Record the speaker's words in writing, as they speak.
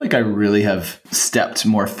like I really have stepped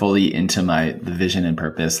more fully into the vision and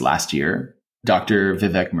purpose last year. Dr.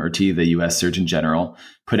 Vivek Murthy, the US Surgeon General,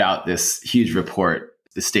 put out this huge report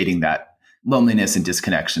stating that loneliness and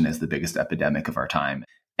disconnection is the biggest epidemic of our time.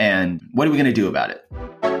 And what are we going to do about it?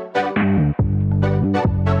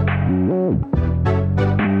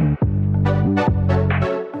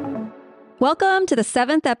 Welcome to the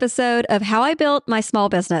 7th episode of How I Built My Small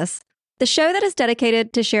Business, the show that is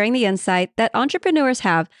dedicated to sharing the insight that entrepreneurs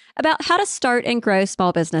have about how to start and grow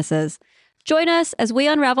small businesses. Join us as we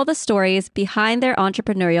unravel the stories behind their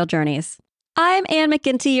entrepreneurial journeys. I'm Ann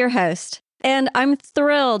McGinty, your host, and I'm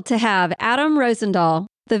thrilled to have Adam Rosendahl,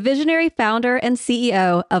 the visionary founder and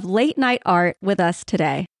CEO of Late NITE Art, with us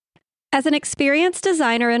today. As an experienced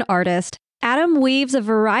designer and artist, Adam weaves a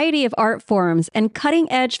variety of art forms and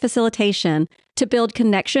cutting-edge facilitation to build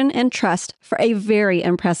connection and trust for a very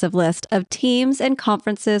impressive list of teams and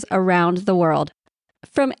conferences around the world.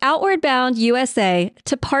 From Outward Bound USA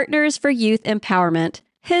to Partners for Youth Empowerment,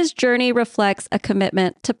 his journey reflects a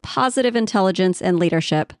commitment to positive intelligence and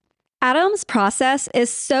leadership. Adam's process is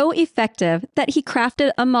so effective that he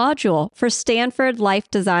crafted a module for Stanford Life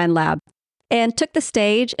Design Lab and took the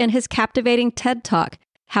stage in his captivating TED Talk,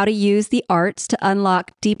 How to Use the Arts to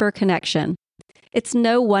Unlock Deeper Connection. It's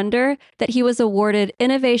no wonder that he was awarded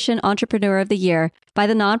Innovation Entrepreneur of the Year by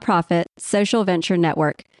the nonprofit Social Venture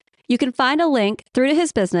Network. You can find a link through to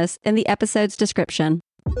his business in the episode's description.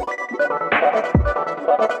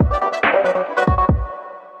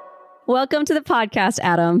 Welcome to the podcast,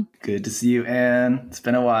 Adam. Good to see you, Ann. It's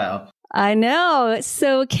been a while. I know.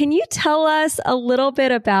 So can you tell us a little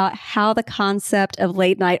bit about how the concept of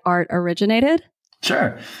late night art originated?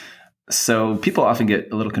 Sure. So people often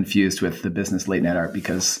get a little confused with the business late night art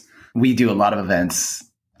because we do a lot of events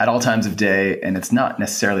at all times of day, and it's not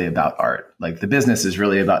necessarily about art. Like the business is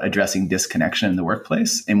really about addressing disconnection in the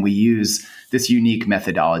workplace. And we use this unique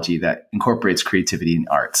methodology that incorporates creativity and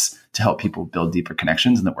arts to help people build deeper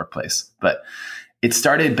connections in the workplace. But it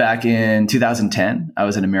started back in 2010. I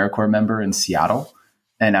was an AmeriCorps member in Seattle,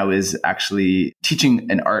 and I was actually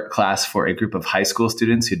teaching an art class for a group of high school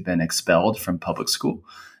students who'd been expelled from public school.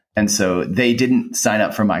 And so they didn't sign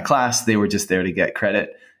up for my class. They were just there to get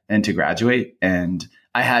credit and to graduate. And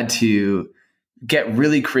I had to get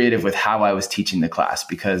really creative with how I was teaching the class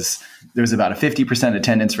because there was about a 50%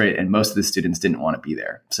 attendance rate and most of the students didn't want to be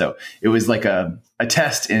there. So it was like a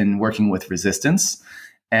test in working with resistance.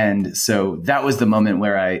 And so that was the moment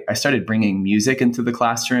where I started bringing music into the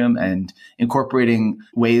classroom and incorporating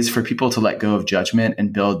ways for people to let go of judgment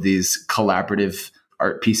and build these collaborative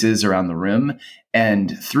art pieces around the room.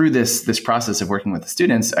 And through this process of working with the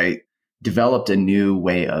students, I developed a new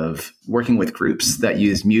way of working with groups that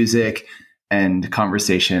use music and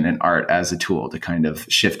conversation and art as a tool to kind of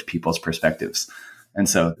shift people's perspectives. And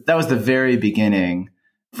so that was the very beginning.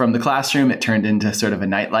 From the classroom, it turned into sort of a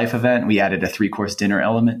nightlife event. We added a 3-course dinner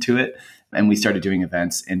element to it. And we started doing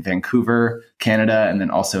events in Vancouver, Canada, and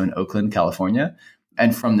then also in Oakland, California.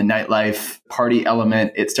 And from the nightlife party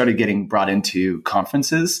element, it started getting brought into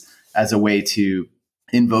conferences as a way to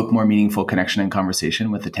invoke more meaningful connection and conversation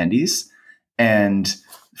with attendees. And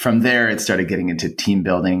from there, it started getting into team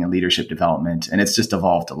building and leadership development. And it's just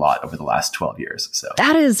evolved a lot over the last 12 years. So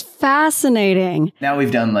that is fascinating. Now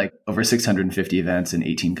we've done like over 650 events in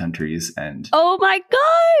 18 countries. And oh my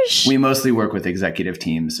gosh, we mostly work with executive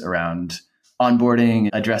teams around onboarding,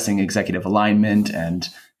 addressing executive alignment, and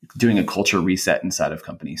doing a culture reset inside of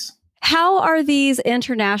companies. How are these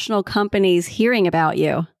international companies hearing about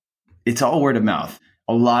you? It's all word of mouth.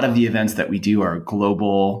 A lot of the events that we do are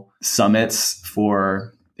global summits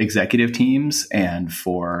for executive teams and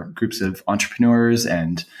for groups of entrepreneurs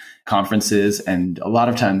and conferences. And a lot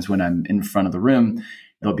of times when I'm in front of the room,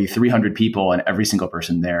 there'll be 300 people and every single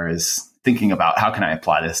person there is thinking about how can I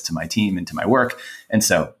apply this to my team and to my work. And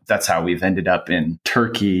so that's how we've ended up in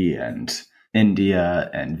Turkey and India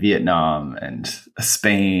and Vietnam and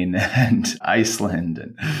Spain and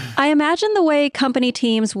Iceland. I imagine the way company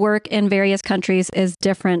teams work in various countries is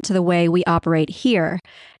different to the way we operate here.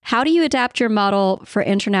 How do you adapt your model for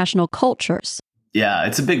international cultures? Yeah,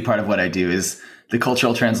 it's a big part of what I do is the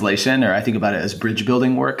cultural translation, or I think about it as bridge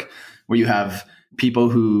building work, where you have people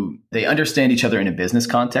who they understand each other in a business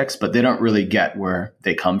context, but they don't really get where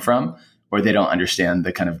they come from, or they don't understand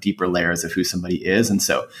the kind of deeper layers of who somebody is. And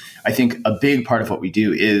so I think a big part of what we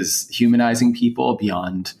do is humanizing people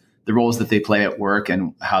beyond the roles that they play at work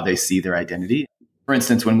and how they see their identity. For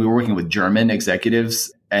instance, when we were working with German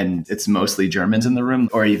executives, and it's mostly Germans in the room,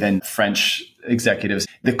 or even French executives,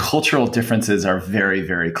 the cultural differences are very,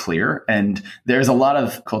 very clear. And there's a lot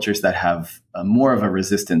of cultures that have more of a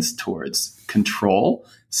resistance towards control.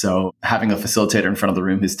 So having a facilitator in front of the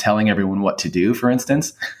room who's telling everyone what to do, for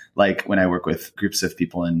instance, like when I work with groups of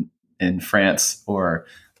people in France or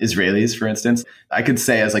Israelis, for instance, I could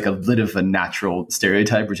say as like a bit of a natural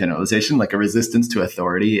stereotype or generalization, like a resistance to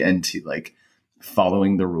authority and to like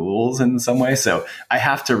following the rules in some way. So I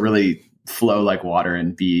have to really flow like water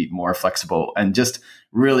and be more flexible and just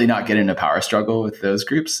really not get in a power struggle with those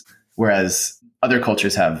groups. Whereas other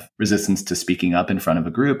cultures have resistance to speaking up in front of a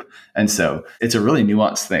group. And so it's a really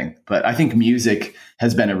nuanced thing. But I think music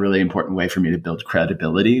has been a really important way for me to build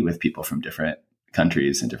credibility with people from different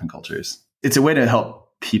countries and different cultures. It's a way to help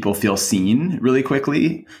people feel seen really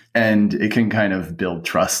quickly, and it can kind of build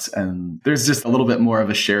trust. And there's just a little bit more of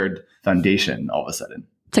a shared foundation all of a sudden.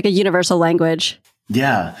 It's like a universal language.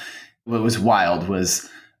 Yeah. What was wild was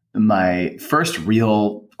my first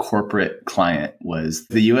real corporate client was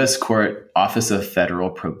the U.S. Court Office of Federal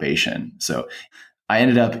Probation. So I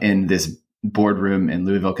ended up in this boardroom in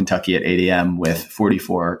Louisville, Kentucky at 8 a.m. with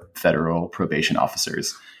 44 federal probation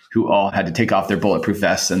officers who all had to take off their bulletproof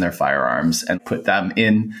vests and their firearms and put them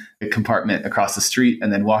in a compartment across the street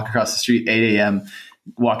and then walk across the street 8 a.m.,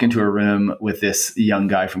 walk into a room with this young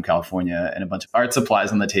guy from California and a bunch of art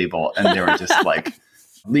supplies on the table. And they were just like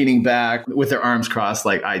leaning back with their arms crossed,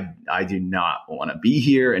 like, I do not want to be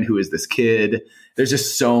here. And who is this kid? There's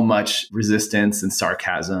just so much resistance and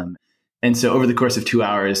sarcasm. And so over the course of 2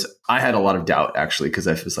 hours, I had a lot of doubt, actually, because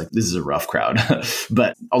I was like, this is a rough crowd.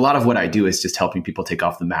 But a lot of what I do is just helping people take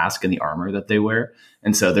off the mask and the armor that they wear.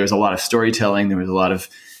 And so there's a lot of storytelling. There was a lot of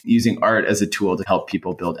using art as a tool to help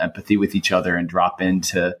people build empathy with each other and drop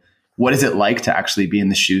into what is it like to actually be in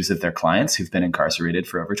the shoes of their clients who've been incarcerated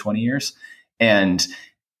for over 20 years. And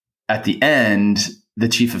at the end, the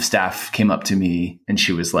chief of staff came up to me and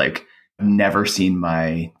she was like, I've never seen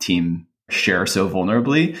my team share so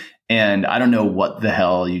vulnerably. And I don't know what the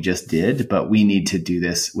hell you just did, but we need to do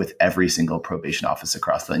this with every single probation office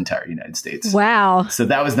across the entire United States. Wow. So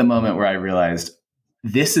that was the moment where I realized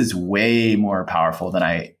this is way more powerful than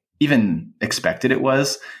I even expected it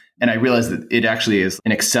was. And I realized that it actually is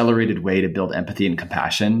an accelerated way to build empathy and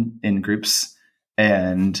compassion in groups.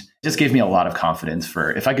 And it just gave me a lot of confidence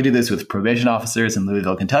for if I could do this with probation officers in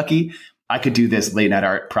Louisville, Kentucky, I could do this late night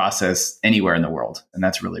art process anywhere in the world. And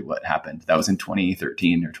that's really what happened. That was in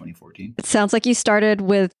 2013 or 2014. It sounds like you started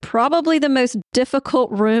with probably the most difficult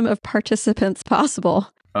room of participants possible.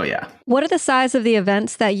 Oh, yeah. What are the size of the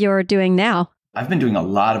events that you're doing now? I've been doing a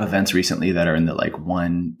lot of events recently that are in the like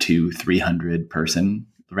 1, 2, 300 person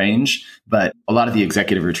range. But a lot of the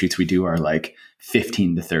executive retreats we do are like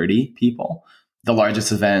 15 to 30 people. The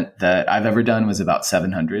largest event that I've ever done was about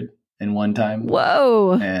 700 in one time.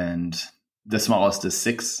 Whoa. And the smallest is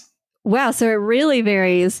 6. Wow. So it really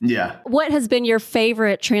varies. Yeah. What has been your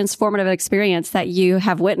favorite transformative experience that you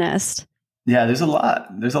have witnessed? Yeah, there's a lot.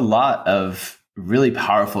 There's a lot of really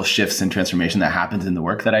powerful shifts and transformation that happens in the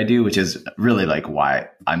work that I do, which is really like why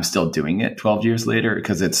I'm still doing it 12 years later,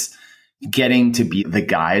 because it's getting to be the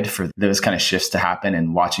guide for those kind of shifts to happen,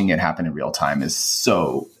 and watching it happen in real time is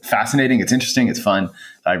so fascinating. It's interesting. It's fun.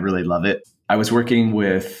 I really love it. I was working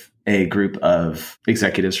with a group of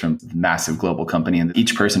executives from a massive global company, and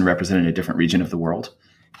each person represented a different region of the world.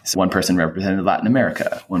 So one person represented Latin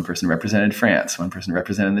America, one person represented France, one person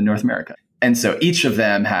represented the North America. And so each of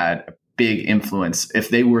them had a big influence. If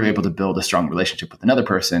they were able to build a strong relationship with another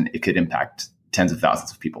person, it could impact tens of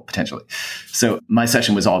thousands of people potentially. So my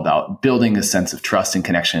session was all about building a sense of trust and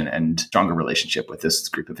connection and stronger relationship with this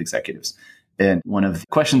group of executives. And one of the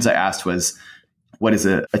questions I asked was, what is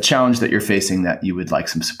a challenge that you're facing that you would like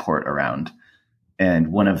some support around?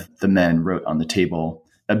 And one of the men wrote on the table,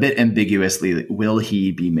 a bit ambiguously, will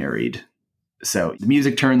he be married? So the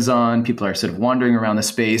music turns on, people are sort of wandering around the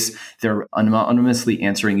space. They're anonymously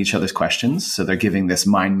answering each other's questions. So they're giving this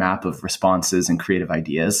mind map of responses and creative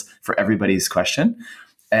ideas for everybody's question.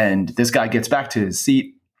 And this guy gets back to his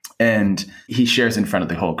seat and he shares in front of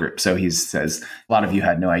the whole group. So he says, a lot of you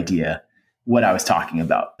had no idea what I was talking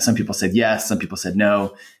about. Some people said yes, some people said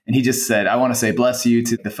no. And he just said, I want to say bless you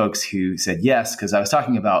to the folks who said yes, because I was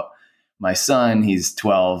talking about my son. He's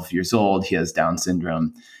 12 years old. He has Down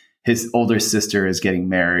syndrome. His older sister is getting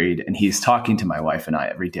married, and he's talking to my wife and I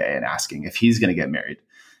every day and asking if he's going to get married.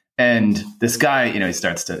 And this guy,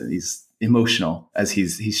 he's emotional as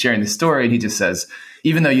he's sharing the story. And he just says,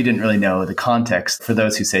 even though you didn't really know the context, for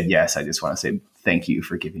those who said yes, I just want to say thank you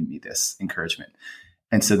for giving me this encouragement.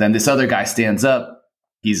 And so then this other guy stands up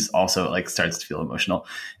He's also like starts to feel emotional.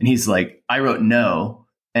 And he's like, I wrote no.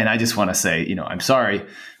 And I just want to say, I'm sorry,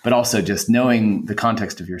 but also just knowing the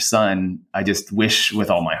context of your son, I just wish with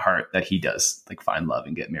all my heart that he does like find love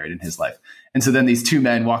and get married in his life. And so then these two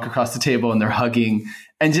men walk across the table and they're hugging,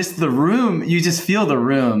 and just the room, you just feel the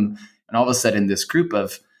room. And all of a sudden this group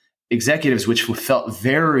of executives, which felt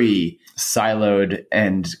very siloed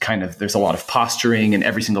and kind of, there's a lot of posturing and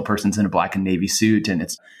every single person's in a black and navy suit. And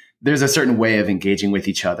there's a certain way of engaging with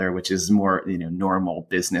each other, which is more, normal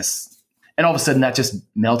business. And all of a sudden that just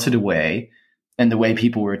melted away. And the way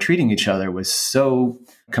people were treating each other was so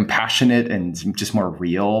compassionate and just more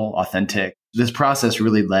real, authentic. This process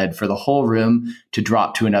really led for the whole room to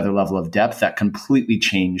drop to another level of depth that completely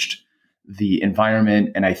changed the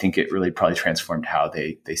environment. And I think it really probably transformed how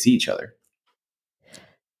they see each other.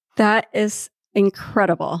 That is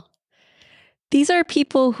incredible. These are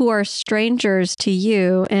people who are strangers to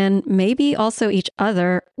you and maybe also each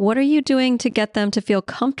other. What are you doing to get them to feel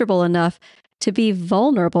comfortable enough to be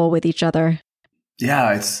vulnerable with each other?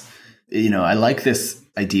 Yeah, it's, I like this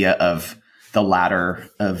idea of the ladder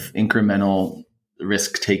of incremental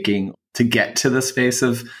risk taking to get to the space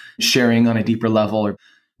of sharing on a deeper level. Or,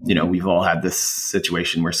 we've all had this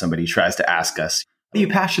situation where somebody tries to ask us, what are you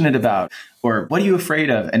passionate about? Or what are you afraid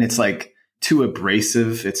of? And it's like too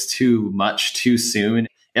abrasive. It's too much too soon.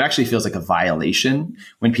 It actually feels like a violation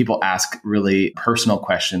when people ask really personal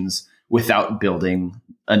questions without building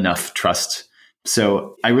enough trust.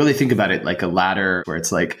 So I really think about it like a ladder where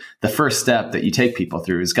it's like the first step that you take people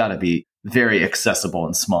through has got to be very accessible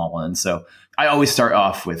and small. And so I always start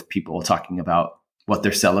off with people talking about what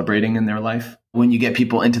they're celebrating in their life. When you get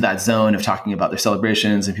people into that zone of talking about their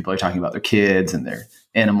celebrations and people are talking about their kids and their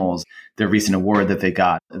animals, their recent award that they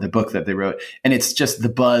got, the book that they wrote, and it's just the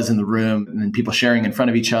buzz in the room and then people sharing in front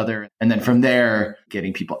of each other. And then from there,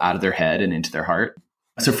 getting people out of their head and into their heart.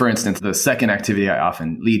 So for instance, the second activity I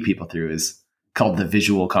often lead people through is called the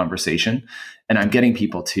visual conversation. And I'm getting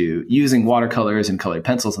people to, using watercolors and colored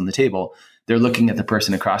pencils on the table, they're looking at the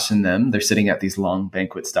person across from them. They're sitting at these long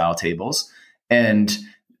banquet style tables and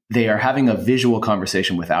they are having a visual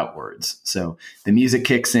conversation without words. So the music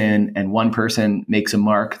kicks in and one person makes a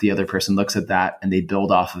mark, the other person looks at that and they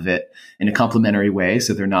build off of it in a complementary way.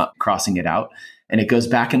 So they're not crossing it out. And it goes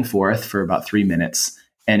back and forth for about 3 minutes.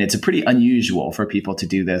 And it's pretty unusual for people to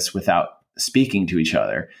do this without speaking to each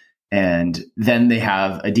other. And then they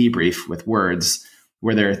have a debrief with words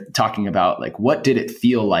where they're talking about like, what did it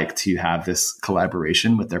feel like to have this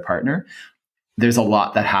collaboration with their partner? There's a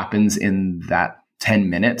lot that happens in that 10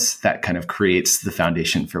 minutes that kind of creates the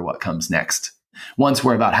foundation for what comes next. Once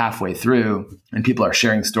we're about halfway through and people are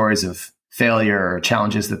sharing stories of failure or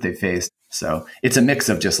challenges that they faced. So it's a mix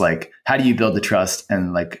of just like, how do you build the trust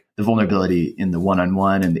and like the vulnerability in the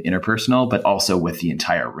one-on-one and the interpersonal, but also with the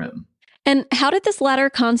entire room. And how did this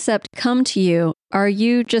latter concept come to you? Are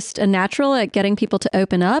you just a natural at getting people to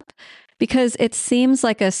open up? Because it seems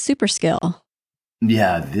like a super skill.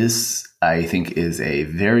 Yeah, this I think is a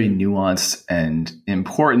very nuanced and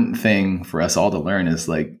important thing for us all to learn is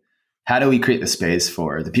like, how do we create the space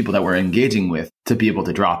for the people that we're engaging with to be able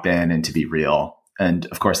to drop in and to be real? And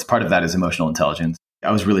of course, part of that is emotional intelligence.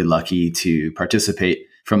 I was really lucky to participate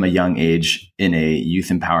from a young age in a youth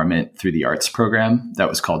empowerment through the arts program that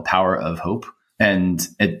was called Power of Hope. And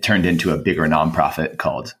it turned into a bigger nonprofit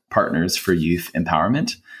called Partners for Youth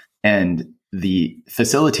Empowerment. And the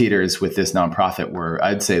facilitators with this nonprofit were,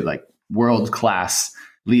 I'd say, like world-class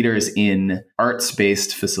leaders in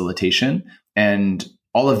arts-based facilitation and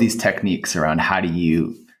all of these techniques around how do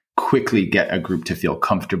you quickly get a group to feel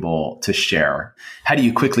comfortable to share? How do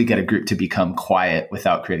you quickly get a group to become quiet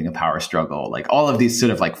without creating a power struggle? Like all of these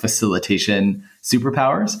sort of like facilitation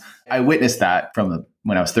superpowers. I witnessed that from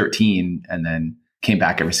when I was 13 and then came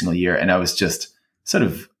back every single year. And I was just sort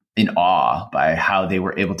of in awe by how they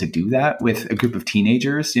were able to do that with a group of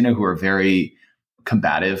teenagers, who are very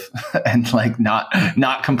combative and like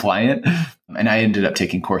not compliant. And I ended up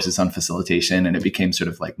taking courses on facilitation and it became sort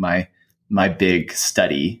of like my big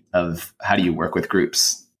study of how do you work with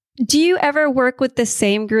groups. Do you ever work with the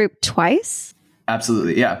same group twice?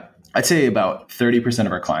 Absolutely. Yeah. I'd say about 30%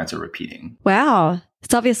 of our clients are repeating. Wow.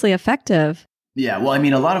 It's obviously effective. Yeah. Well, I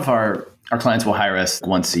mean, a lot of our clients will hire us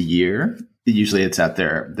once a year. Usually it's at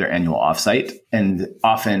their annual offsite. And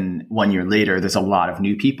often 1 year later, there's a lot of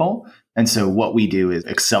new people. And so what we do is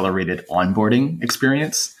accelerated onboarding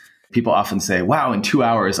experience. People often say, wow, in 2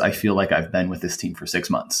 hours, I feel like I've been with this team for 6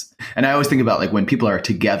 months. And I always think about like when people are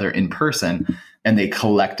together in person, and they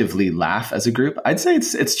collectively laugh as a group, I'd say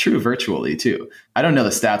it's true virtually too. I don't know the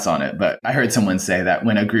stats on it, but I heard someone say that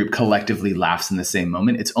when a group collectively laughs in the same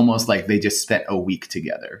moment, it's almost like they just spent a week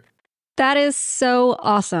together. That is so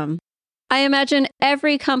awesome. I imagine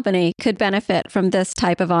every company could benefit from this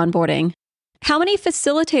type of onboarding. How many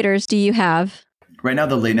facilitators do you have? Right now,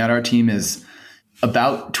 the late night art team is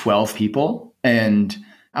about 12 people. And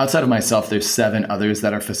outside of myself, there's 7 others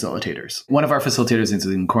that are facilitators. One of our facilitators is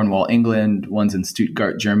in Cornwall, England. One's in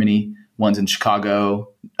Stuttgart, Germany. One's in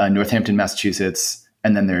Chicago, Northampton, Massachusetts.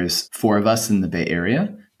 And then there's 4 of us in the Bay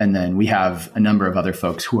Area. And then we have a number of other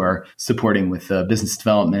folks who are supporting with business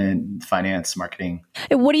development, finance, marketing.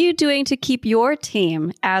 What are you doing to keep your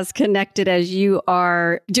team as connected as you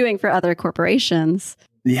are doing for other corporations?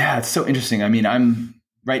 Yeah, it's so interesting. I mean,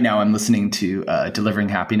 right now I'm listening to Delivering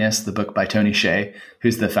Happiness, the book by Tony Hsieh,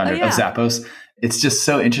 who's the founder of Zappos. It's just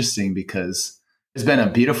so interesting because there's been a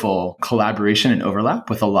beautiful collaboration and overlap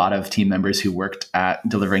with a lot of team members who worked at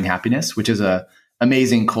Delivering Happiness, which is a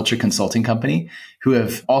amazing culture consulting company who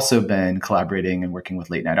have also been collaborating and working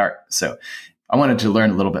with late night art. So I wanted to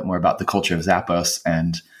learn a little bit more about the culture of Zappos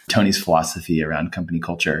and Tony's philosophy around company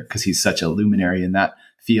culture, because he's such a luminary in that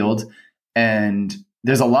field. And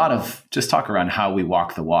there's a lot of just talk around how we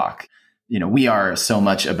walk the walk. You know, we are so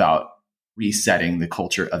much about resetting the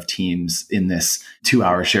culture of teams in this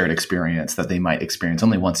 2-hour shared experience that they might experience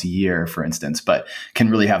only once a year, for instance, but can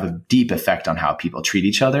really have a deep effect on how people treat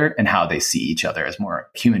each other and how they see each other as more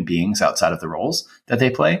human beings outside of the roles that they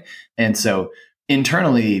play. And so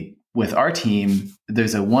internally with our team,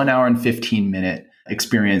 there's a 1 hour and 15-minute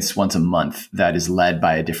experience once a month that is led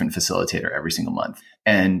by a different facilitator every single month.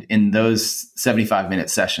 And in those 75-minute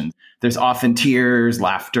sessions, there's often tears,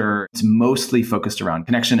 laughter. It's mostly focused around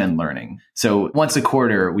connection and learning. So once a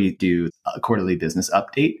quarter, we do a quarterly business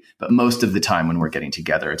update. But most of the time when we're getting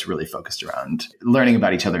together, it's really focused around learning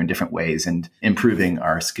about each other in different ways and improving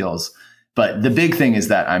our skills. But the big thing is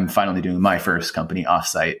that I'm finally doing my first company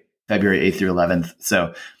offsite, February 8th through 11th.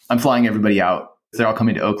 So I'm flying everybody out. They're all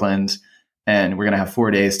coming to Oakland, and we're going to have 4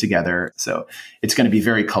 days together. So it's going to be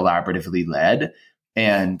very collaboratively led.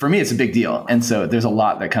 And for me, it's a big deal. And so there's a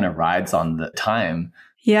lot that kind of rides on the time.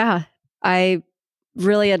 Yeah, I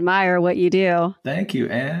really admire what you do. Thank you,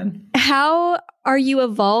 Anne. How are you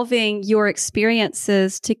evolving your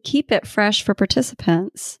experiences to keep it fresh for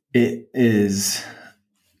participants? It is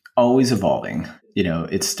always evolving. You know,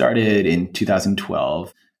 it started in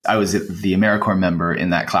 2012. I was the AmeriCorps member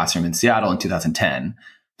in that classroom in Seattle in 2010.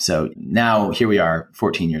 So now here we are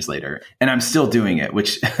 14 years later, and I'm still doing it,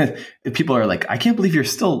 which people are like, I can't believe you're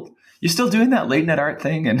still doing that late night art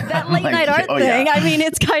thing. And that late night art thing. Yeah. I mean,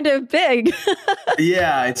 it's kind of big.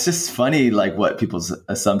 Yeah. It's just funny, like what people's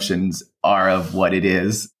assumptions are of what it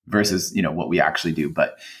is versus, you know, what we actually do.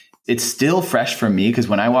 But it's still fresh for me, because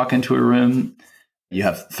when I walk into a room, you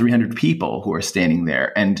have 300 people who are standing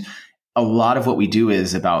there, and a lot of what we do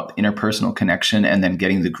is about interpersonal connection and then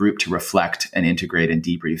getting the group to reflect and integrate and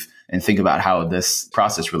debrief and think about how this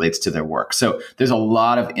process relates to their work. So there's a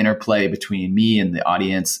lot of interplay between me and the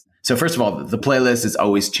audience. So first of all, the playlist is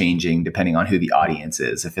always changing depending on who the audience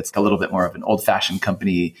is. If it's a little bit more of an old-fashioned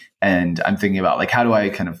company, and I'm thinking about like, how do I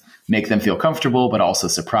kind of make them feel comfortable, but also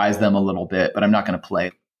surprise them a little bit, but I'm not going to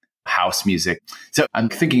play house music. So I'm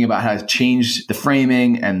thinking about how to change the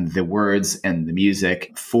framing and the words and the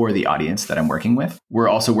music for the audience that I'm working with. We're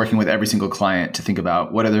also working with every single client to think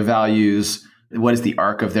about what are their values, what is the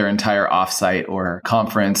arc of their entire offsite or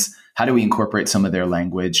conference, how do we incorporate some of their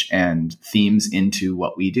language and themes into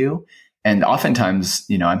what we do. And oftentimes,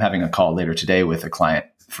 you know, I'm having a call later today with a client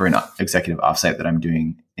for an executive offsite that I'm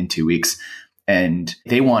doing in 2 weeks. And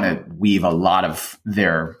they want to weave a lot of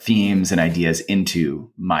their themes and ideas into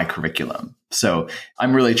my curriculum. So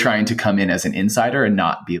I'm really trying to come in as an insider and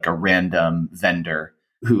not be like a random vendor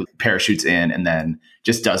who parachutes in and then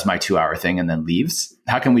just does my 2-hour thing and then leaves.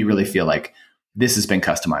 How can we really feel like this has been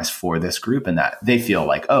customized for this group and that they feel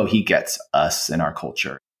like, oh, he gets us and our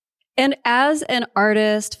culture? And as an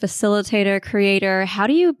artist, facilitator, creator, how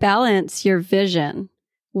do you balance your vision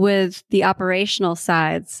with the operational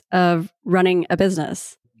sides of running a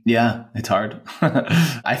business? Yeah, it's hard.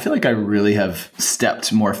 I feel like I really have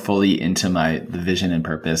stepped more fully into the vision and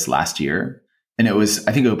purpose last year. And I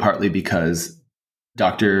think it was partly because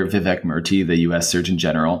Dr. Vivek Murthy, the US Surgeon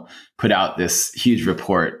General, put out this huge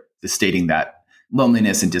report stating that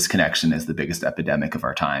loneliness and disconnection is the biggest epidemic of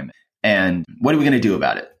our time. And what are we going to do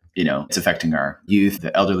about it? You know, it's affecting our youth,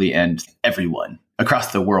 the elderly, and everyone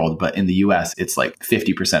across the world. But in the US, it's like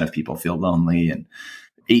 50% of people feel lonely and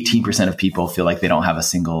 18% of people feel like they don't have a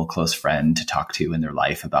single close friend to talk to in their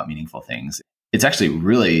life about meaningful things. it's actually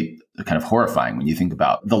really kind of horrifying when you think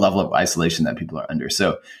about the level of isolation that people are under.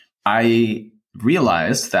 So I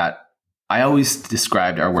realized that I always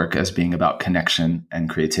described our work as being about connection and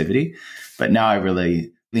creativity, but now I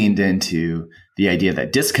really leaned into the idea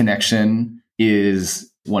that disconnection is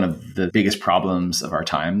one of the biggest problems of our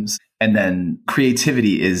times. And then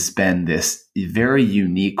creativity has been this very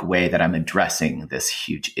unique way that I'm addressing this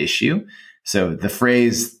huge issue. So the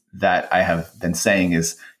phrase that I have been saying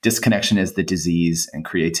is disconnection is the disease and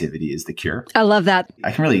creativity is the cure. I love that.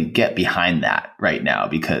 I can really get behind that right now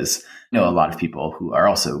because I know a lot of people who are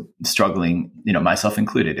also struggling, myself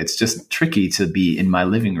included. It's just tricky to be in my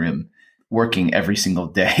living room working every single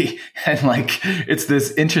day. And it's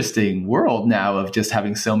this interesting world now of just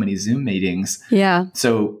having so many Zoom meetings. Yeah.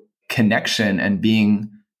 So connection and being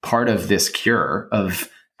part of this cure of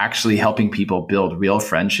actually helping people build real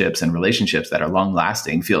friendships and relationships that are long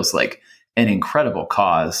lasting feels like an incredible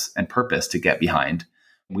cause and purpose to get behind.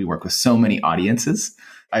 We work with so many audiences.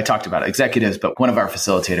 I talked about executives, but one of our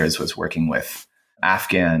facilitators was working with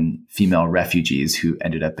Afghan female refugees who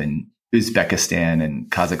ended up in Uzbekistan and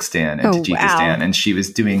Kazakhstan and Tajikistan. Wow. And she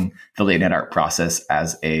was doing the late night art process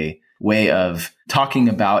as a way of talking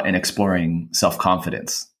about and exploring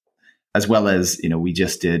self-confidence, as well as, we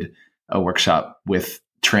just did a workshop with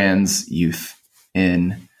trans youth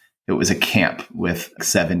it was a camp with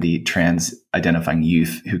 70 trans identifying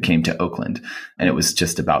youth who came to Oakland. And it was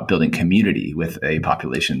just about building community with a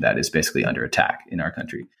population that is basically under attack in our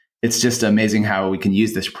country. It's just amazing how we can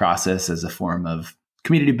use this process as a form of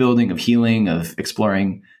community building, of healing, of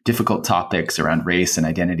exploring difficult topics around race and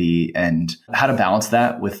identity, and how to balance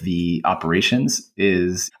that with the operations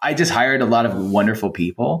I just hired a lot of wonderful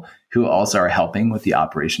people who also are helping with the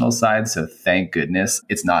operational side. So thank goodness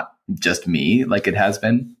it's not just me like it has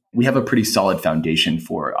been. We have a pretty solid foundation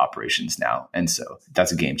for operations now. And so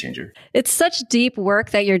that's a game changer. It's such deep work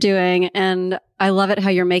that you're doing. And I love it how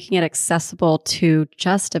you're making it accessible to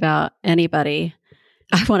just about anybody.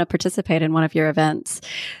 I want to participate in one of your events.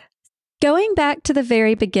 Going back to the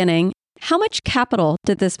very beginning, how much capital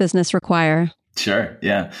did this business require? Sure.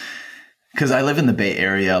 Yeah. Because I live in the Bay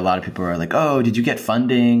Area. A lot of people are like, oh, did you get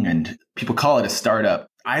funding? And people call it a startup.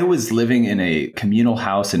 I was living in a communal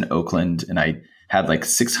house in Oakland and I had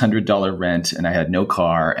 $600 rent and I had no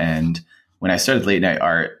car. And when I started Late Night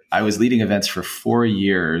Art, I was leading events for 4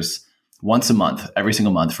 years, once a month, every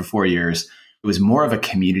single month for 4 years. It was more of a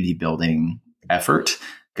community building effort,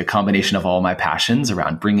 a combination of all my passions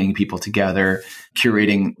around bringing people together,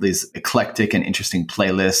 curating these eclectic and interesting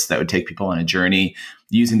playlists that would take people on a journey,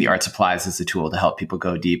 using the art supplies as a tool to help people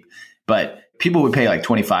go deep. But people would pay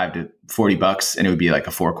 $25 to $40 and it would be a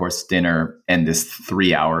 4-course dinner and this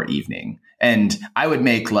 3-hour evening. And I would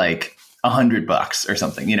make $100 or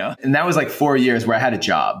something, and that was 4 years where I had a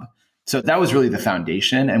job. So that was really the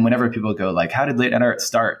foundation. And whenever people go how did Late Night Art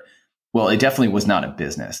start? Well, it definitely was not a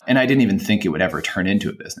business. And I didn't even think it would ever turn into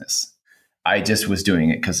a business. I just was doing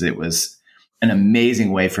it because it was an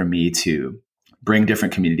amazing way for me to bring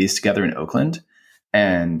different communities together in Oakland.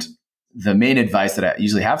 And the main advice that I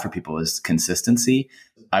usually have for people is consistency.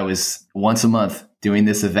 I was once a month doing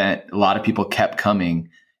this event. A lot of people kept coming.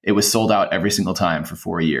 It was sold out every single time for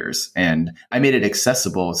 4 years. And I made it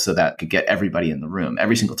accessible so that I could get everybody in the room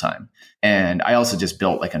every single time. And I also just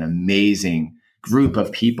built an amazing group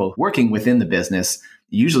of people working within the business,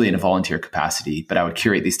 usually in a volunteer capacity, but I would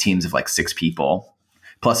curate these teams of 6 people,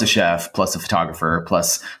 plus a chef, plus a photographer,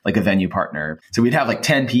 plus a venue partner. So we'd have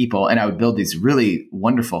 10 people and I would build these really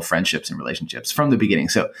wonderful friendships and relationships from the beginning.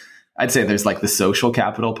 So I'd say there's the social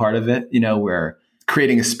capital part of it, where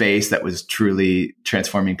creating a space that was truly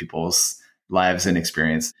transforming people's lives and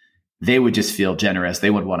experience. They would just feel generous. They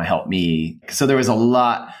would want to help me. So there was a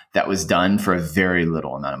lot that was done for a very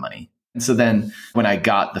little amount of money. And so then when I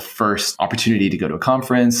got the first opportunity to go to a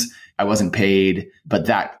conference, I wasn't paid, but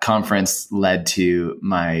that conference led to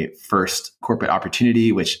my first corporate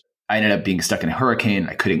opportunity, which I ended up being stuck in a hurricane.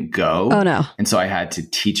 I couldn't go. Oh, no. And so I had to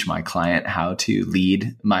teach my client how to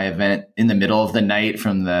lead my event in the middle of the night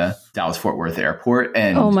from the Dallas-Fort Worth airport.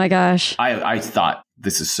 And oh my gosh, I thought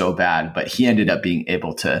this is so bad, but he ended up being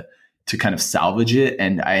able to kind of salvage it.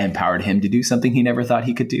 And I empowered him to do something he never thought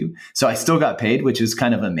he could do. So I still got paid, which is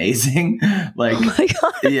kind of amazing. Oh my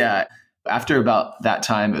God. Yeah. After about that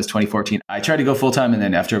time, it was 2014, I tried to go full time. And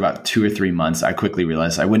then after about 2 or 3 months, I quickly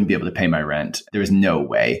realized I wouldn't be able to pay my rent. There was no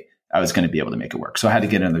way I was going to be able to make it work. So I had to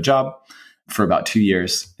get another job for about 2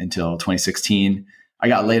 years until 2016. I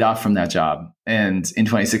got laid off from that job. And in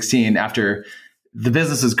 2016, after the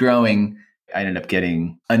business was growing, I ended up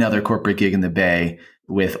getting another corporate gig in the Bay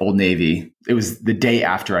with Old Navy. It was the day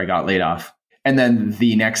after I got laid off. And then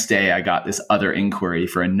the next day I got this other inquiry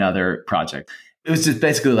for another project. It was just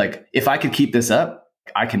basically like, if I could keep this up,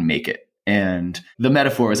 I can make it. And the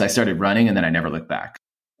metaphor was I started running and then I never looked back.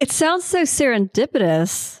 It sounds so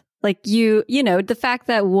serendipitous. Like the fact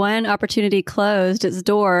that one opportunity closed its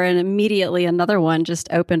door and immediately another one just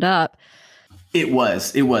opened up. It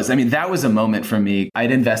was. I mean, that was a moment for me.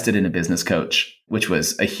 I'd invested in a business coach, which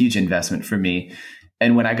was a huge investment for me.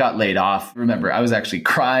 And when I got laid off, remember, I was actually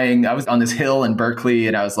crying. I was on this hill in Berkeley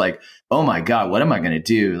and I was like, oh my God, what am I going to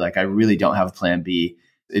do? Like, I really don't have a plan B.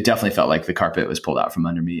 It definitely felt like the carpet was pulled out from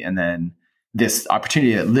under me. And then this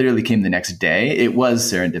opportunity that literally came the next day, it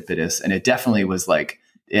was serendipitous. And it definitely was like,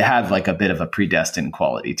 it had like a bit of a predestined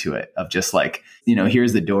quality to it of just like,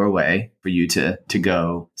 here's the doorway for you to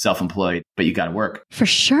go self-employed, but you got to work. For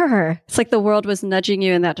sure. It's like the world was nudging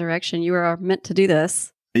you in that direction. You were meant to do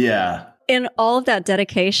this. Yeah. And all of that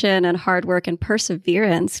dedication and hard work and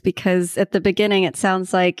perseverance, because at the beginning, it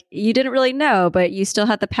sounds like you didn't really know, but you still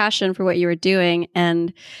had the passion for what you were doing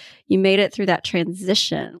and you made it through that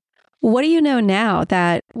transition. What do you know now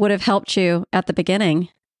that would have helped you at the beginning?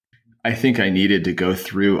 I think I needed to go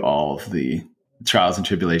through all of the trials and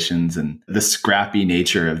tribulations and the scrappy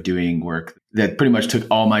nature of doing work that pretty much took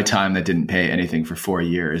all my time that didn't pay anything for 4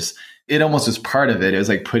 years. It almost was part of it. It was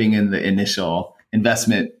like putting in the initial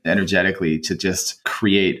investment energetically to just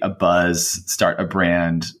create a buzz, start a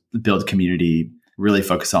brand, build community, really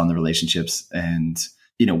focus on the relationships. And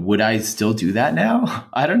would I still do that now?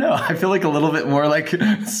 I don't know. I feel like a little bit more like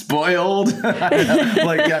spoiled. I don't know.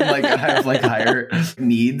 I have like higher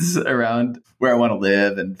needs around where I want to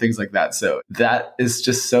live and things like that. So that is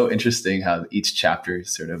just so interesting how each chapter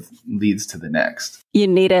sort of leads to the next. You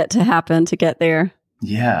need it to happen to get there.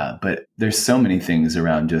 Yeah, but there's so many things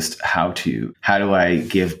around just how do I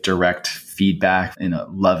give direct feedback in a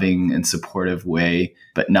loving and supportive way,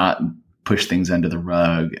 but not push things under the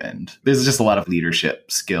rug. And there's just a lot of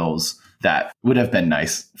leadership skills that would have been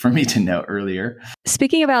nice for me to know earlier.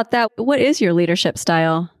 Speaking about that, what is your leadership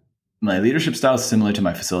style? My leadership style is similar to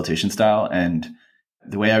my facilitation style. And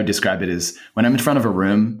the way I would describe it is when I'm in front of a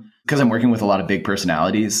room, because I'm working with a lot of big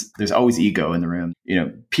personalities, there's always ego in the room.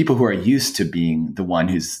 People who are used to being the one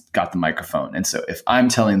who's got the microphone. And so if I'm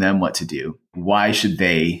telling them what to do, why should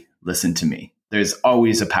they listen to me? There's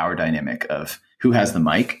always a power dynamic of who has the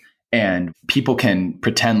mic. And people can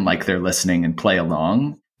pretend like they're listening and play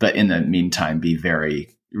along, but in the meantime, be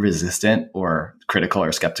very resistant or critical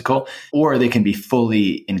or skeptical, or they can be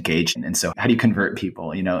fully engaged. And so how do you convert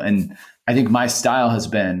people, And I think my style has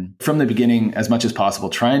been from the beginning, as much as possible,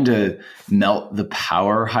 trying to melt the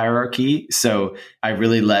power hierarchy. So I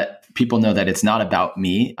really let people know that it's not about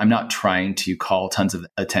me. I'm not trying to call tons of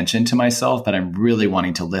attention to myself, but I'm really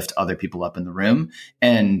wanting to lift other people up in the room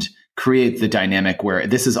and create the dynamic where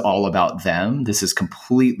this is all about them. This is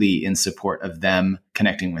completely in support of them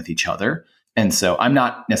connecting with each other. And so I'm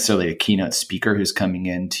not necessarily a keynote speaker who's coming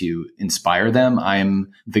in to inspire them.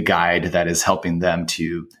 I'm the guide that is helping them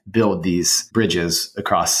to build these bridges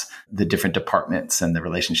across the different departments and the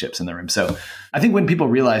relationships in the room. So I think when people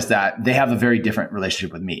realize that, they have a very different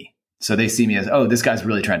relationship with me. So they see me as, oh, this guy's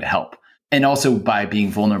really trying to help. And also by being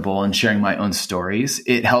vulnerable and sharing my own stories,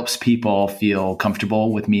 it helps people feel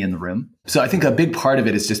comfortable with me in the room. So I think a big part of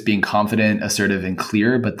it is just being confident, assertive, and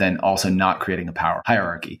clear, but then also not creating a power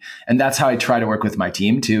hierarchy. And that's how I try to work with my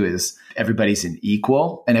team too, is everybody's an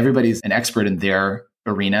equal and everybody's an expert in their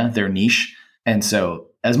arena, their niche. And so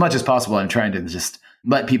as much as possible, I'm trying to just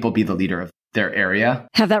let people be the leader of their area.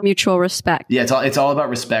 Have that mutual respect. Yeah, it's all about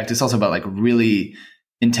respect. It's also about like really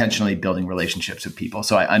intentionally building relationships with people.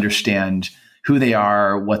 So I understand who they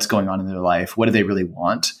are, what's going on in their life, what do they really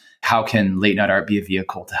want? How can late night art be a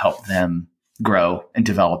vehicle to help them grow and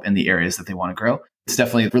develop in the areas that they want to grow? It's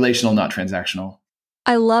definitely relational, not transactional.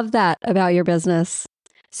 I love that about your business.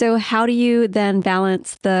 So how do you then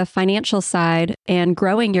balance the financial side and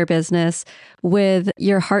growing your business with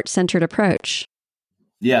your heart-centered approach?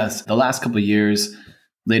 Yes, the last couple of years,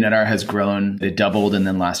 late night art has grown. It doubled, and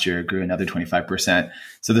then last year it grew another 25%.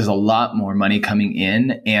 So there's a lot more money coming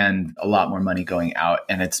in and a lot more money going out.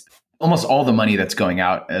 And it's almost all the money that's going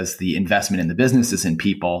out as the investment in the business is in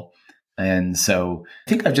people. And so I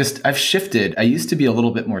think I've shifted. I used to be a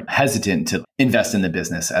little bit more hesitant to invest in the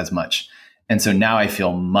business as much. And so now I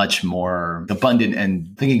feel much more abundant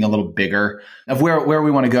and thinking a little bigger of where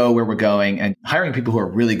we want to go, where we're going, and hiring people who are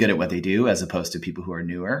really good at what they do as opposed to people who are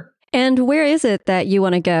newer. And where is it that you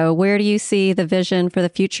want to go? Where do you see the vision for the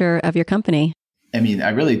future of your company? I mean, I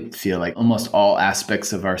really feel like almost all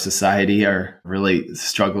aspects of our society are really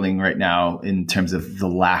struggling right now in terms of the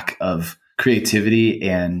lack of creativity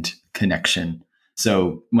and connection.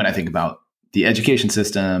 So when I think about the education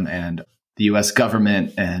system and the US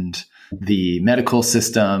government and the medical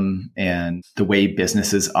system and the way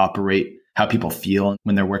businesses operate, how people feel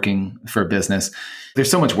when they're working for a business.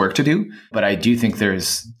 There's so much work to do, but I do think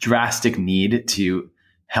there's drastic need to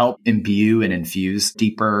help imbue and infuse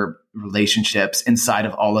deeper relationships inside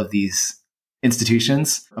of all of these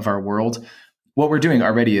institutions of our world. What we're doing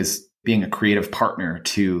already is being a creative partner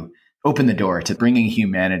to open the door to bringing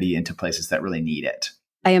humanity into places that really need it.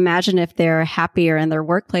 I imagine if they're happier in their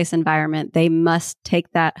workplace environment, they must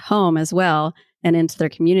take that home as well and into their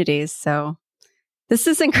communities. So this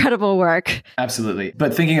is incredible work. Absolutely.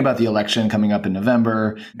 But thinking about the election coming up in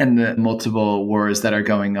November and the multiple wars that are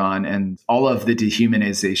going on and all of the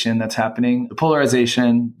dehumanization that's happening, the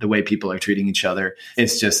polarization, the way people are treating each other,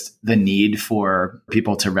 it's just the need for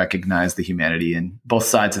people to recognize the humanity in both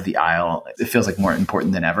sides of the aisle. It feels like more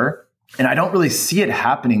important than ever. And I don't really see it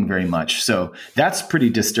happening very much. So that's pretty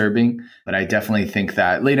disturbing. But I definitely think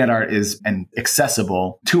that late night art is an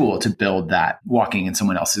accessible tool to build that, walking in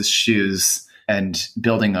someone else's shoes and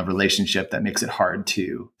building a relationship that makes it hard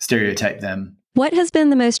to stereotype them. What has been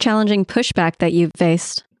the most challenging pushback that you've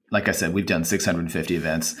faced? Like I said, we've done 650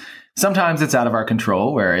 events. Sometimes it's out of our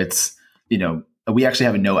control where it's, we actually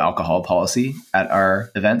have a no alcohol policy at our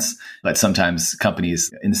events, but sometimes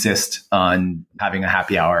companies insist on having a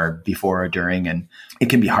happy hour before or during, and it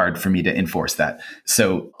can be hard for me to enforce that.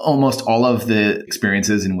 So almost all of the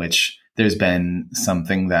experiences in which there's been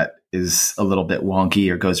something that is a little bit wonky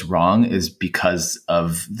or goes wrong is because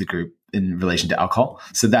of the group in relation to alcohol.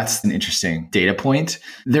 So that's an interesting data point.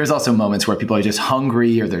 There's also moments where people are just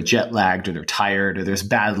hungry or they're jet lagged or they're tired or there's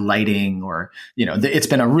bad lighting or, it's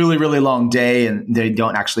been a really, really long day and they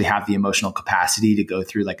don't actually have the emotional capacity to go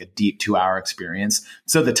through like a deep 2-hour experience.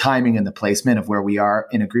 So the timing and the placement of where we are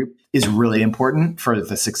in a group is really important for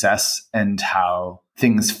the success and how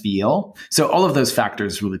things feel. So all of those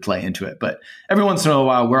factors really play into it. But every once in a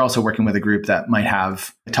while, we're also working with a group that might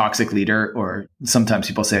have a toxic leader, or sometimes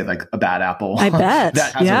people say like a bad apple. I bet.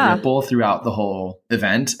 That has a ripple throughout the whole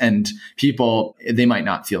event. And people, they might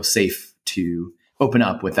not feel safe to open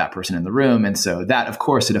up with that person in the room. And so that, of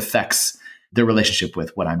course, it affects their relationship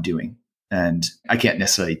with what I'm doing. And I can't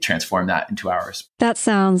necessarily transform that in 2 hours. That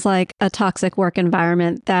sounds like a toxic work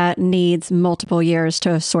environment that needs multiple years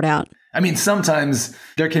to sort out. I mean, sometimes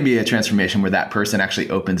there can be a transformation where that person actually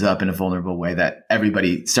opens up in a vulnerable way that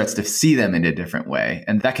everybody starts to see them in a different way.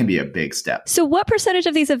 And that can be a big step. So what percentage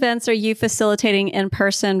of these events are you facilitating in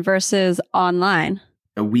person versus online?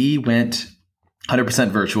 We went 100%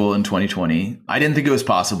 virtual in 2020. I didn't think it was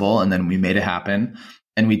possible. And then we made it happen.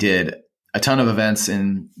 And we did a ton of events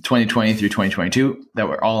in 2020 through 2022 that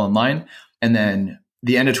were all online. And then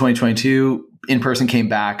the end of 2022, in person came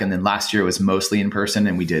back. And then last year was mostly in person.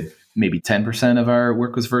 And we did maybe 10% of our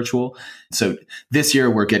work was virtual. So this year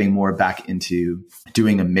we're getting more back into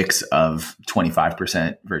doing a mix of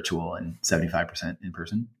 25% virtual and 75% in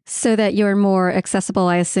person. So that you're more accessible,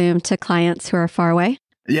 I assume, to clients who are far away?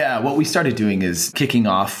 Yeah, what we started doing is kicking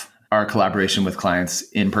off our collaboration with clients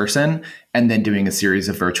in person and then doing a series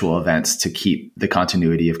of virtual events to keep the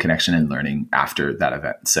continuity of connection and learning after that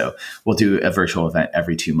event. So we'll do a virtual event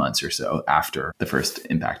every 2 months or so after the first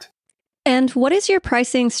impact. And what is your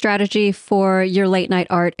pricing strategy for your late night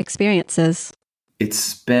art experiences?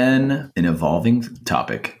 It's been an evolving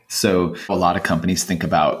topic. So a lot of companies think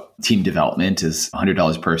about team development as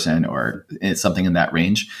 $100 per person or something in that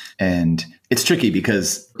range. And it's tricky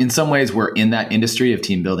because in some ways we're in that industry of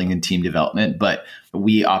team building and team development, but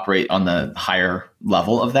we operate on the higher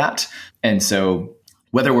level of that. And so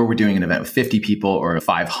whether we're doing an event with 50 people or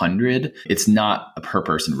 500, it's not a per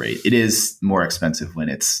person rate. It is more expensive when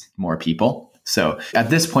it's more people. So at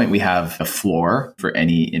this point, we have a floor for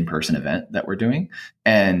any in-person event that we're doing.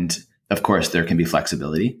 And of course, there can be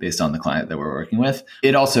flexibility based on the client that we're working with.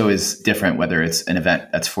 It also is different whether it's an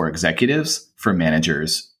event that's for executives, for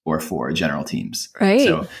managers, or for general teams. Right.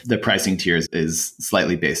 So the pricing tiers is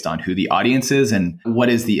slightly based on who the audience is and what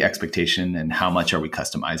is the expectation and how much are we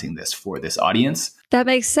customizing this for this audience. That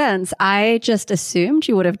makes sense. I just assumed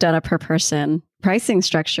you would have done a per person pricing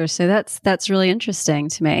structure. So that's really interesting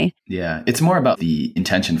to me. Yeah. It's more about the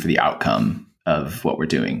intention for the outcome of what we're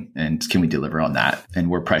doing and can we deliver on that? And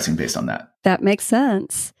we're pricing based on that. That makes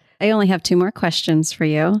sense. I only have 2 more questions for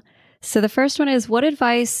you. So the first one is, what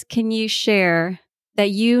advice can you share that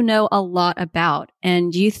you know a lot about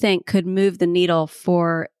and you think could move the needle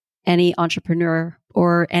for any entrepreneur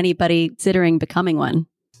or anybody considering becoming one?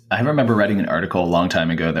 I remember writing an article a long time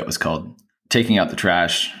ago that was called Taking Out the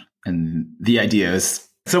Trash. And the idea is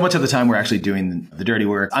So much of the time we're actually doing the dirty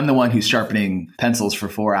work. I'm the one who's sharpening pencils for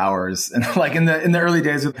 4 hours, and like in the early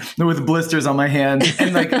days with blisters on my hands,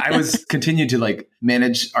 and like I was continued to like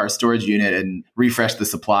manage our storage unit and refresh the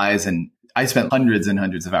supplies, and I spent hundreds and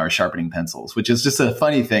hundreds of hours sharpening pencils, which is just a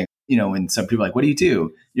funny thing. You know, when some people are like, "What do you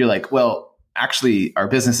do?" You're like, "Well, actually, our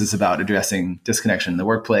business is about addressing disconnection in the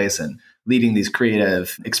workplace and leading these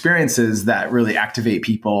creative experiences that really activate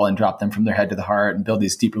people and drop them from their head to the heart and build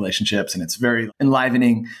these deep relationships. And it's very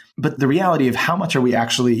enlivening. But the reality of how much are we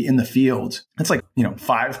actually in the field? It's like,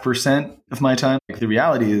 5% of my time. Like the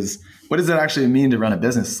reality is, what does it actually mean to run a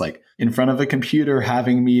business? It's like in front of a computer,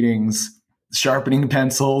 having meetings, sharpening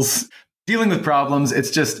pencils, dealing with problems.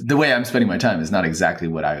 It's just the way I'm spending my time is not exactly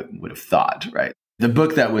what I would have thought, right? The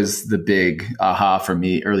book that was the big aha for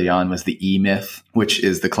me early on was The E-Myth, which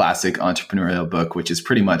is the classic entrepreneurial book, which is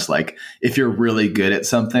pretty much like if you're really good at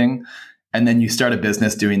something and then you start a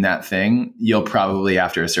business doing that thing, you'll probably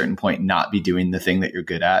after a certain point not be doing the thing that you're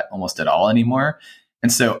good at almost at all anymore.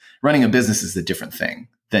 And so running a business is a different thing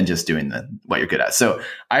than just doing what you're good at. So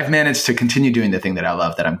I've managed to continue doing the thing that I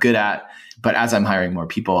love, that I'm good at. But as I'm hiring more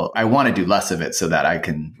people, I want to do less of it so that I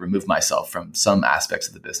can remove myself from some aspects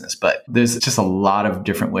of the business. But there's just a lot of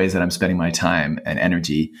different ways that I'm spending my time and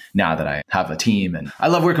energy now that I have a team. And I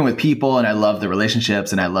love working with people, and I love the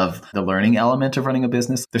relationships, and I love the learning element of running a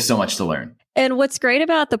business. There's so much to learn. And what's great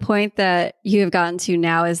about the point that you have gotten to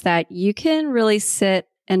now is that you can really sit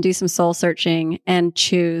and do some soul searching and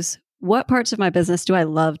choose what parts of my business do I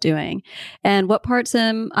love doing and what parts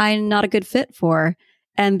am I not a good fit for,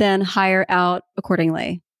 and then hire out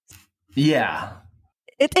accordingly. Yeah.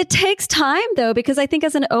 It takes time though, because I think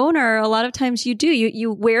as an owner, a lot of times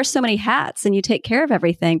you wear so many hats and you take care of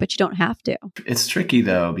everything, but you don't have to. It's tricky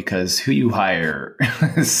though, because who you hire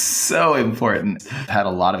is so important. I've had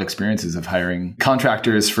a lot of experiences of hiring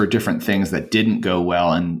contractors for different things that didn't go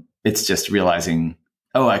well. And it's just realizing,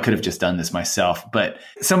 oh, I could have just done this myself. But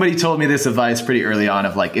somebody told me this advice pretty early on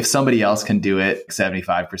of like, if somebody else can do it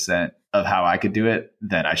 75% of how I could do it,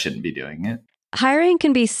 then I shouldn't be doing it. Hiring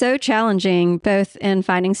can be so challenging, both in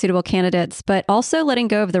finding suitable candidates, but also letting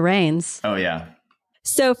go of the reins. Oh, yeah.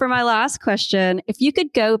 So for my last question, if you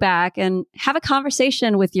could go back and have a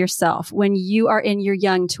conversation with yourself when you are in your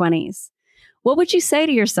young 20s, what would you say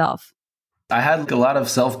to yourself? I had a lot of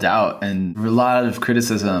self-doubt and a lot of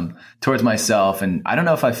criticism towards myself. And I don't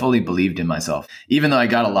know if I fully believed in myself. Even though I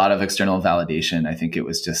got a lot of external validation, I think it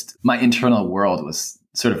was just my internal world was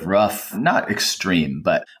sort of rough, not extreme,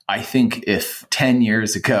 but I think if 10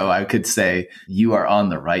 years ago, I could say you are on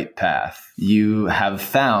the right path. You have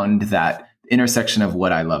found that intersection of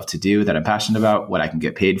what I love to do, that I'm passionate about, what I can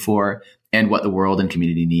get paid for, and what the world and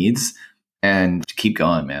community needs. And keep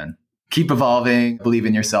going, man. Keep evolving, believe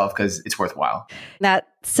in yourself because it's worthwhile. That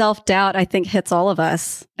self-doubt, I think, hits all of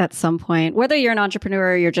us at some point. Whether you're an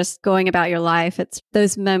entrepreneur or you're just going about your life, it's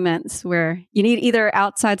those moments where you need either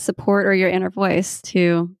outside support or your inner voice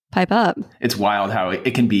to pipe up. It's wild how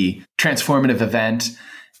it can be a transformative event,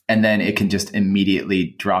 and then it can just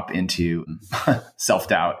immediately drop into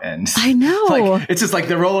self-doubt. And I know. It's just like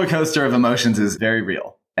the roller coaster of emotions is very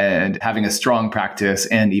real. And having a strong practice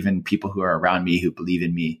and even people who are around me who believe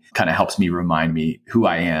in me kind of helps me remind me who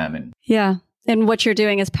I am. And yeah. And what you're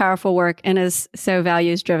doing is powerful work and is so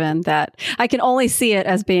values driven that I can only see it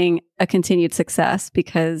as being a continued success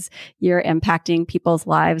because you're impacting people's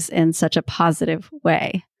lives in such a positive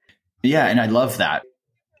way. Yeah. And I love that.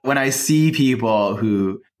 When I see people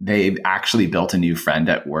who they've actually built a new friend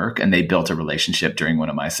at work and they built a relationship during one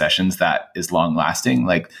of my sessions that is long lasting,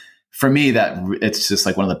 like for me, that it's just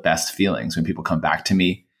like one of the best feelings when people come back to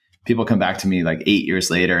me. People come back to me like 8 years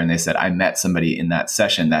later and they said, I met somebody in that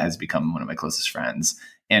session that has become one of my closest friends.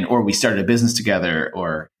 And, or we started a business together,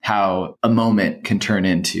 or how a moment can turn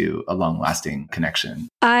into a long lasting connection.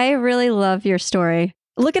 I really love your story.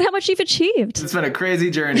 Look at how much you've achieved. It's been a crazy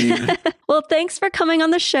journey. Well, thanks for coming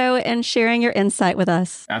on the show and sharing your insight with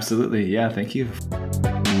us. Absolutely. Yeah. Thank you.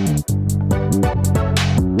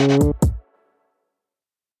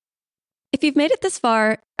 If you've made it this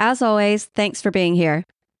far, as always, thanks for being here.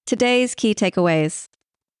 Today's key takeaways.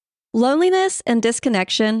 Loneliness and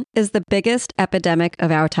disconnection is the biggest epidemic of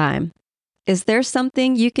our time. Is there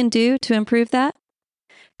something you can do to improve that?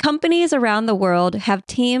 Companies around the world have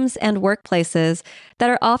teams and workplaces that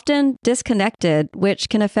are often disconnected, which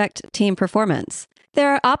can affect team performance.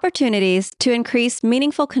 There are opportunities to increase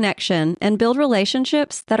meaningful connection and build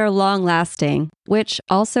relationships that are long-lasting, which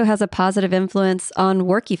also has a positive influence on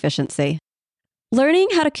work efficiency. Learning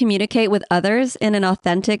how to communicate with others in an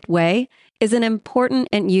authentic way is an important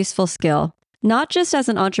and useful skill, not just as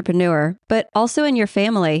an entrepreneur, but also in your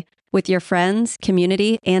family, with your friends,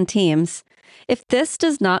 community, and teams. If this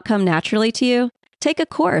does not come naturally to you, take a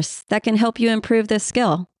course that can help you improve this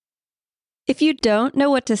skill. If you don't know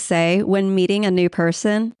what to say when meeting a new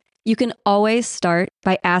person, you can always start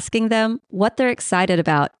by asking them what they're excited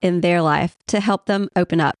about in their life to help them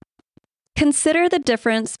open up. Consider the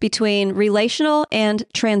difference between relational and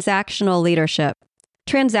transactional leadership.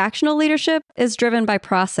 Transactional leadership is driven by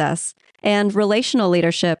process, and relational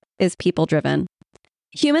leadership is people-driven.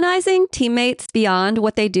 Humanizing teammates beyond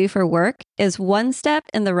what they do for work is one step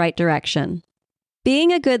in the right direction.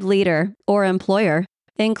 Being a good leader or employer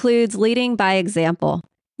includes leading by example,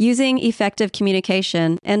 using effective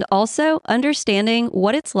communication, and also understanding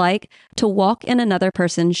what it's like to walk in another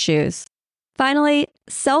person's shoes. Finally,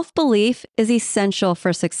 self-belief is essential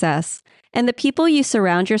for success, and the people you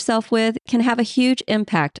surround yourself with can have a huge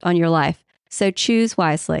impact on your life, so choose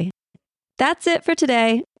wisely. That's it for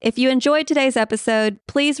today. If you enjoyed today's episode,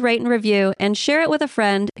 please rate and review and share it with a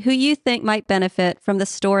friend who you think might benefit from the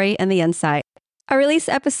story and the insight. I release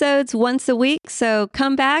episodes once a week, so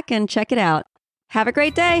come back and check it out. Have a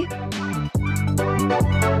great day.